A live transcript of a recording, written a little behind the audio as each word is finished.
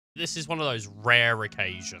This is one of those rare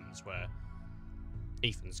occasions where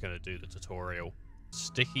Ethan's going to do the tutorial.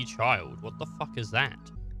 Sticky child. What the fuck is that?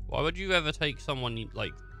 Why would you ever take someone,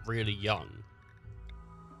 like, really young?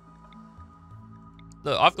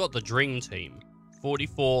 Look, I've got the dream team.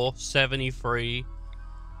 44, 73,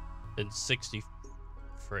 and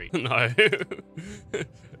 63. No.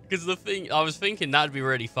 Because the thing, I was thinking that'd be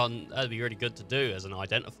really fun. That'd be really good to do as an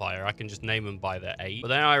identifier. I can just name them by their age. But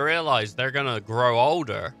then I realized they're going to grow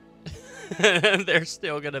older. And they're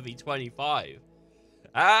still going to be 25.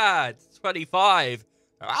 Ah, it's 25.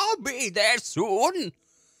 I'll be there soon.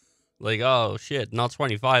 Like, oh shit, not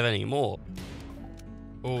 25 anymore.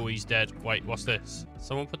 Oh, he's dead. Wait, what's this?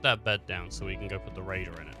 Someone put that bed down so we can go put the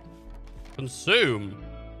raider in it. Consume.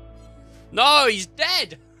 No, he's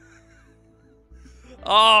dead.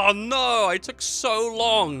 Oh no, I took so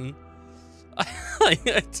long.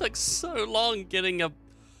 I took so long getting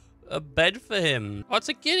a bed for him. Oh, it's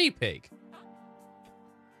a guinea pig.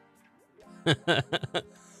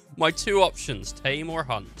 My two options, tame or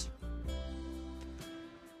hunt.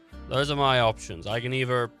 Those are my options. I can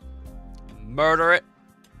either murder it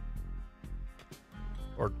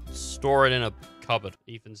or store it in a cupboard.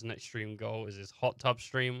 Ethan's next stream goal is his hot tub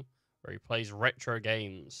stream where he plays retro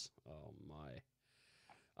games. Oh my.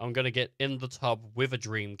 I'm going to get in the tub with a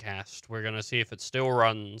Dreamcast. We're going to see if it still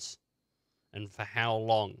runs and for how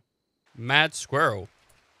long. Mad squirrel.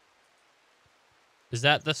 Is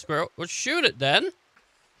that the squirrel? Well, shoot it then.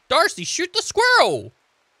 Darcy, shoot the squirrel.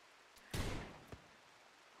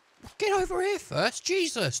 Get over here first.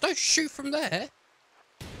 Jesus, don't shoot from there.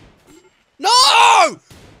 No!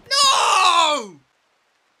 No!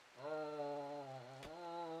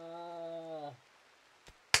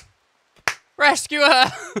 Rescue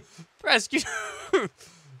her! Rescue.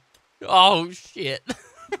 Oh, shit.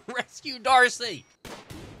 Rescue Darcy. I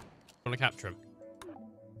want to capture him.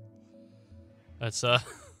 Let's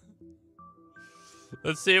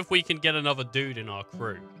see if we can get another dude in our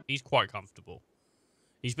crew. He's quite comfortable.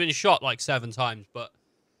 He's been shot like 7 times, but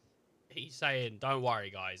he's saying, don't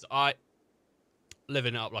worry, guys. I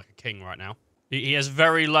living it up like a king right now. He has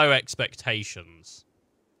very low expectations.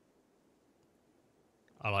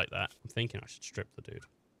 I like that. I'm thinking I should strip the dude.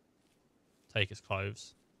 Take his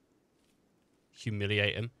clothes.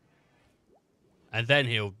 Humiliate him. And then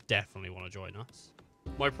he'll definitely want to join us.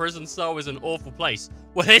 My prison cell is an awful place.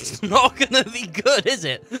 Well, it's not going to be good, is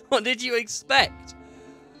it? What did you expect?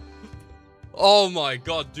 Oh my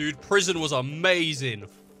god, dude. Prison was amazing.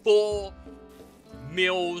 4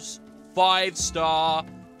 meals, 5-star.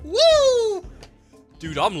 Woo!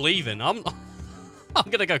 Dude, I'm leaving. I'm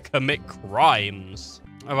gonna go commit crimes.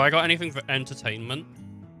 Have I got anything for entertainment?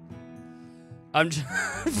 I'm just...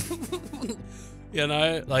 you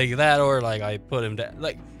know, like that, or like I put him down.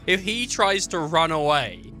 Like, if he tries to run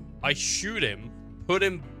away, I shoot him, put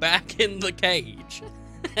him back in the cage,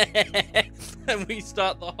 and we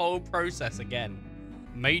start the whole process again.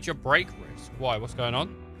 Major break risk. Why? What's going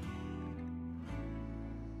on?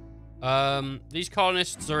 These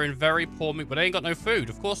colonists are in very poor mood, but they ain't got no food.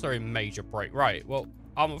 Of course they're in major break. Right, well,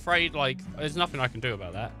 I'm afraid, like, there's nothing I can do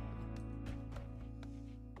about that.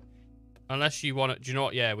 Unless you want it. Do you know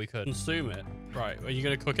what? Yeah, we could consume it. Right, are you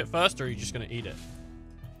going to cook it first, or are you just going to eat it?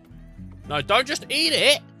 No, don't just eat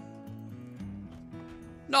it!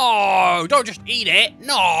 No! Don't just eat it!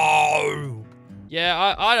 No!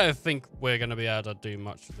 Yeah, I don't think we're going to be able to do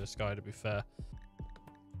much with this guy, to be fair.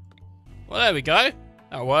 Well, there we go.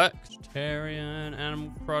 That works. Vegetarian,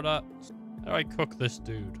 animal products. How do I cook this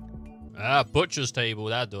dude? Ah, butcher's table.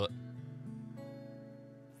 That'll do it.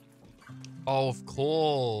 Oh, of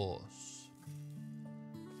course.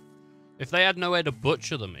 If they had nowhere to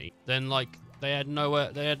butcher the meat, then, like, they had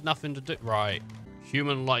nothing to do. Right.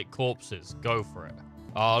 Human-like corpses. Go for it.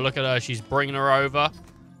 Oh, look at her. She's bringing her over.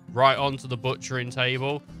 Right onto the butchering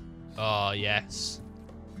table. Oh, yes.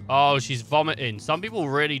 Oh, she's vomiting. Some people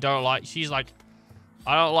really don't like... She's like...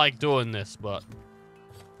 I don't like doing this, but...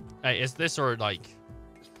 Hey, is this or, like...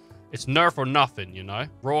 It's nerf or nothing, you know?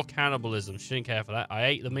 Raw cannibalism. She didn't care for that. I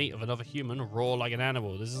ate the meat of another human raw like an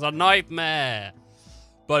animal. This is a nightmare.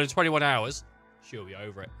 But in 21 hours, she'll be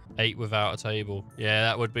over it. 8 without a table. Yeah,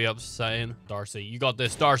 that would be upsetting. Darcy, you got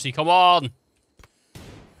this. Darcy, come on.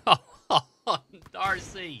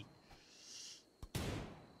 Darcy.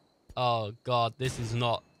 Oh, God. This is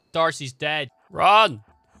not... Darcy's dead. Run.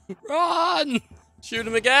 Run. Shoot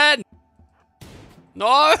him again.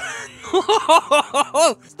 No.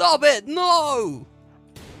 Stop it. No.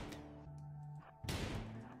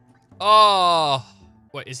 Oh.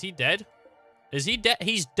 Wait, is he dead? Is he dead?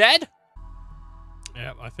 He's dead?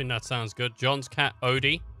 Yeah, I think that sounds good. John's cat,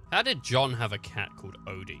 Odie. How did John have a cat called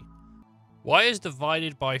Odie? Why is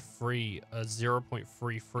divided by 3 a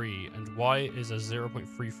 0.33 and why is a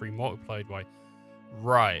 0.33 multiplied by...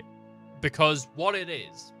 Right. Because what it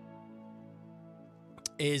is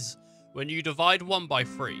when you divide 1 by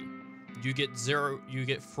 3, you get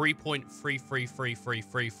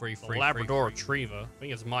 3.33333333. Labrador Retriever. I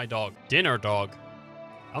think it's my dog. Dinner dog.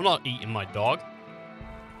 I'm not eating my dog.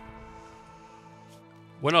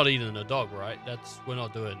 We're not eating the dog, right? We're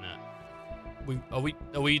not doing that. Are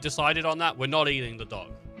we decided on that? We're not eating the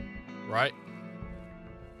dog, right?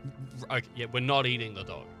 Okay, yeah, we're not eating the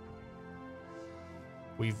dog.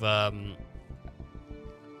 We've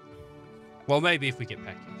well, maybe if we get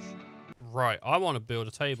packaged. Right, I want to build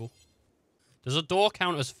a table. Does a door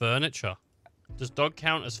count as furniture? Does dog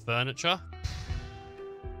count as furniture?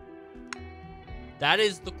 That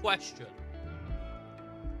is the question.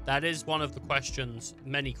 That is one of the questions,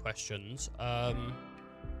 many questions.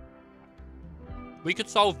 We could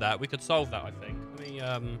solve that. We could solve that, I think.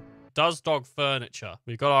 Does dog furniture?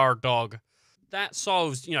 We've got our dog. That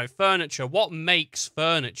solves, you know, furniture. What makes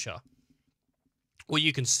furniture? Well,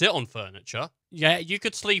 you can sit on furniture. Yeah, you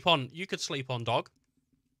could sleep on dog.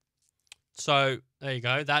 So, there you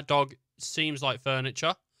go. That dog seems like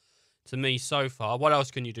furniture to me so far. What else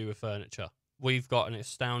can you do with furniture? We've got an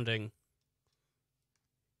astounding...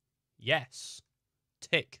 Yes.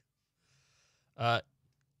 Tick.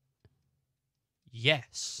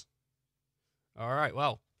 Yes. All right,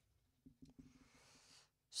 well.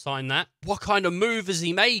 Sign that. What kind of move is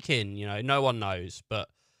he making? You know, no one knows, but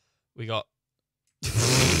we got...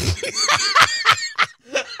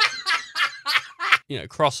 you know,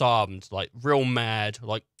 cross-armed, like, real mad,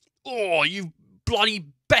 like, oh, you bloody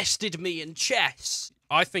bested me in chess.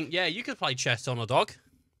 I think, yeah, you could play chess on a dog.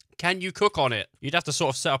 Can you cook on it? You'd have to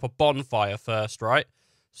sort of set up a bonfire first, right?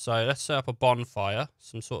 So let's set up a bonfire.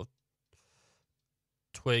 Some sort of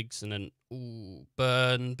twigs and then, ooh,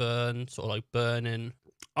 burn, sort of like burning.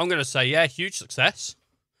 I'm going to say, yeah, huge success.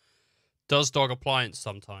 Does dog appliance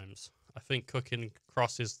sometimes? I think cooking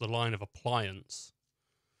crosses the line of appliance.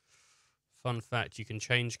 Fun fact, you can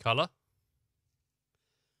change color.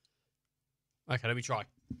 Okay, let me try.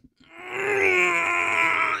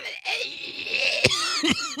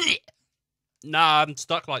 Nah, I'm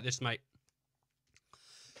stuck like this, mate.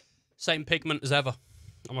 Same pigment as ever,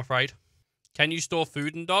 I'm afraid. Can you store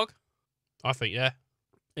food in dog? I think, yeah.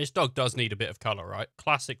 This dog does need a bit of color, right?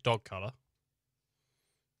 Classic dog color.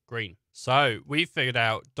 Green. So, we figured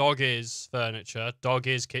out dog is furniture, dog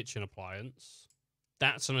is kitchen appliance.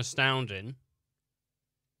 That's an astounding.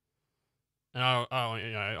 And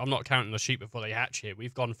you know, I'm not counting the sheep before they hatch here.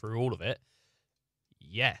 We've gone through all of it.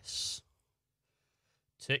 Yes.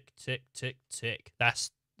 Tick, tick, tick, tick.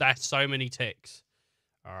 That's so many ticks.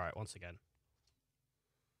 All right, once again.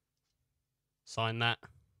 Sign that.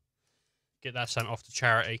 Get that sent off to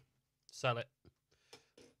charity. Sell it.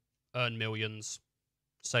 Earn millions.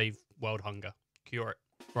 Save world hunger. Cure it.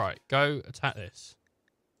 Right, go attack this.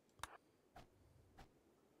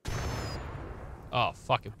 Oh,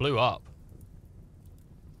 fuck, it blew up.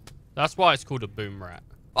 That's why it's called a boom rat.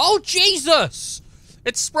 Oh, Jesus!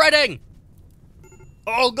 It's spreading!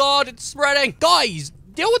 Oh, God, it's spreading! Guys,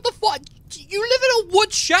 deal with the fire! You live in a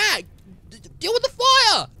wood shack! Deal with the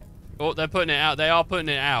fire! Oh, they're putting it out. They are putting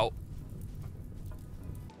it out.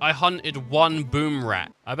 I hunted one boom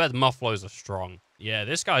rat. I bet the muffaloes are strong. Yeah,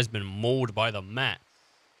 this guy's been mauled by the mat.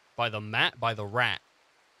 By the mat? By the rat.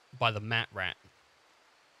 By the mat rat.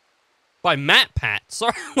 By Matt Pat.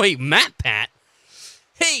 Sorry, wait, Matt Pat?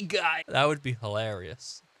 Hey, guy! That would be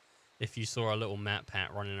hilarious if you saw a little Matt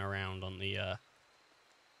Pat running around on the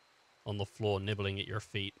floor, nibbling at your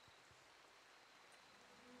feet.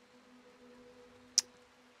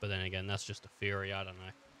 But then again, that's just a theory. I don't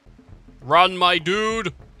know. Run, my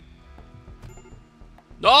dude!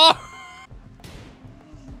 No!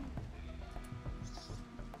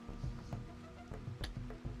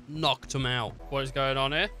 Knocked him out. What is going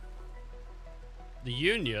on here? The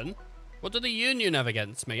union? What do the union have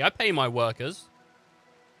against me? I pay my workers.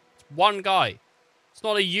 It's one guy. It's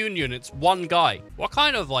not a union, it's one guy. What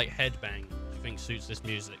kind of, like, headbang do you think suits this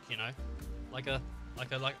music, you know? I think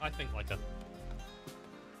like a...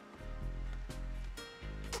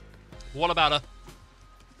 What about a...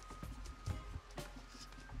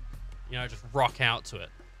 You know, just rock out to it.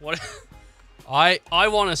 What... I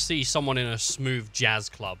want to see someone in a smooth jazz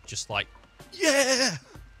club just like, yeah!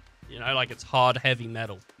 You know, like it's hard, heavy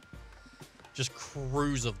metal. Just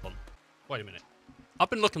crews of them. Wait a minute. I've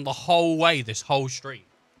been looking the whole way this whole stream.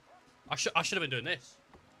 I should have been doing this.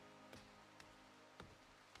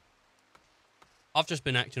 I've just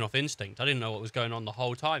been acting off instinct. I didn't know what was going on the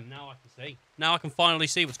whole time. Now I can see. Now I can finally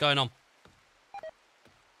see what's going on.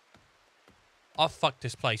 I've fucked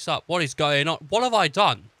this place up. What is going on? What have I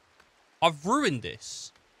done? I've ruined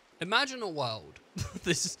this. Imagine a world.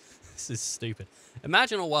 This is stupid.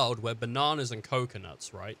 Imagine a world where bananas and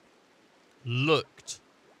coconuts, right, looked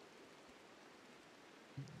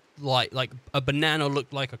like a banana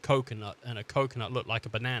looked like a coconut and a coconut looked like a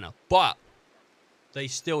banana, but they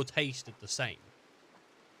still tasted the same.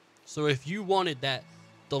 So if you wanted that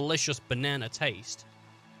delicious banana taste,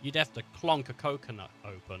 you'd have to clonk a coconut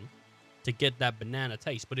open to get that banana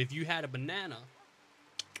taste. But if you had a banana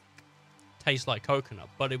taste like coconut,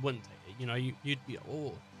 but it wouldn't, you know, you'd be,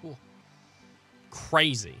 oh,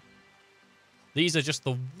 crazy. These are just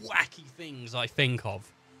the wacky things I think of.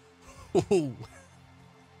 Ooh.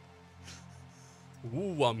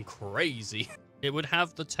 Ooh, I'm crazy. It would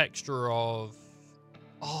have the texture of,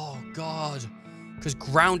 oh god, because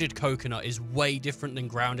grounded coconut is way different than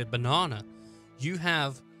grounded banana. You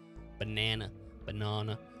have banana,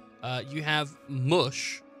 you have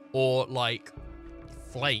mush or like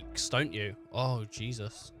flakes, don't you? Oh,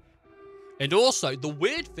 Jesus. And also, the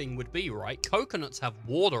weird thing would be, right, coconuts have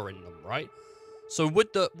water in them, right? So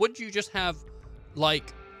would you just have,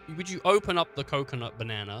 like, would you open up the coconut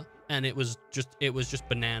banana and it was just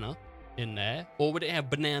banana in there? Or would it have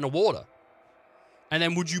banana water? And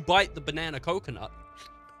then would you bite the banana coconut,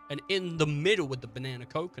 and in the middle with the banana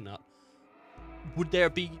coconut, would there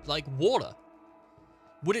be, like, water?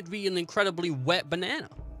 Would it be an incredibly wet banana?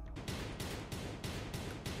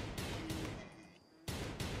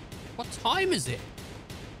 What time is it?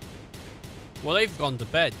 Well, they've gone to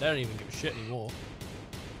bed. They don't even give a shit anymore.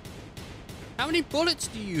 How many bullets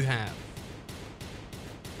do you have?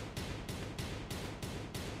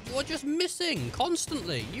 You're just missing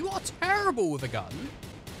constantly. You are terrible with a gun.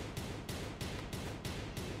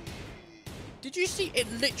 Did you see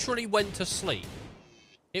it literally went to sleep?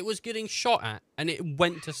 It was getting shot at and it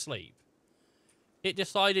went to sleep. It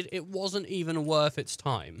decided it wasn't even worth its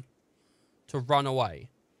time to run away.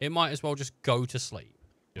 It might as well just go to sleep.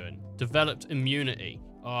 Good. Developed immunity.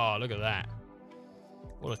 Oh, look at that.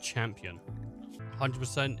 What a champion.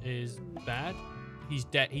 100% is bad. He's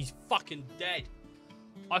dead. He's fucking dead.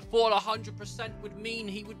 I thought 100% would mean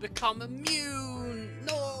he would become immune.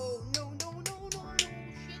 No, no, no, no, no, no.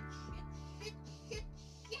 Shit.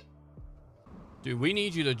 Dude, we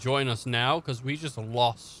need you to join us now because we just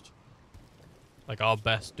lost, like, our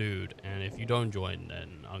best dude. And if you don't join,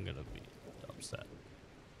 then I'm going to be upset.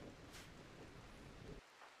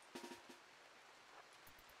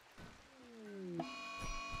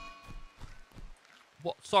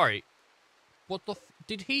 What? Sorry. What the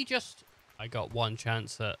did he just... I got one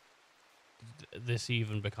chance at this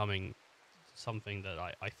even becoming something that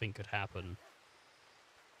I think could happen.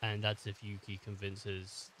 And that's if Yuki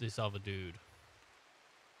convinces this other dude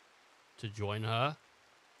to join her.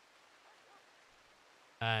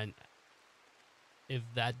 And if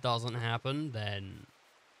that doesn't happen, then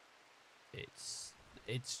it's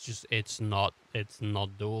not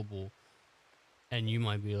doable. And you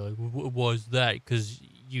might be like, what was that? Because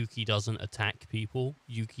Yuki doesn't attack people.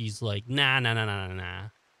 Yuki's like, nah.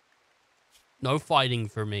 No fighting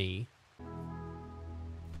for me.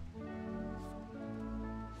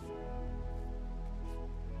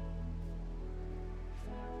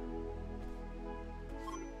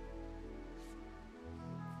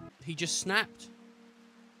 He just snapped.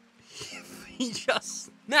 He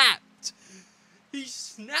just snapped. He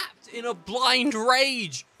snapped in a blind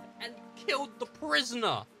rage and killed the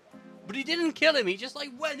prisoner. But he didn't kill him. He just, like,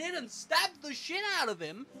 went in and stabbed the shit out of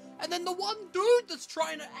him. And then the one dude that's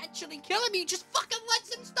trying to actually kill him, he just fucking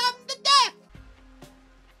lets him stab him to death.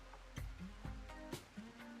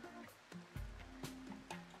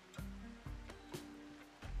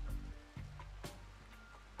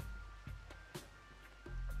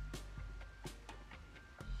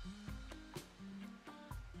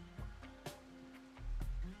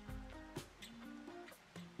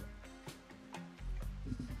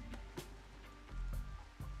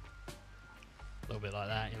 A little bit like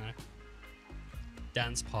that, you know.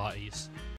 Dance parties.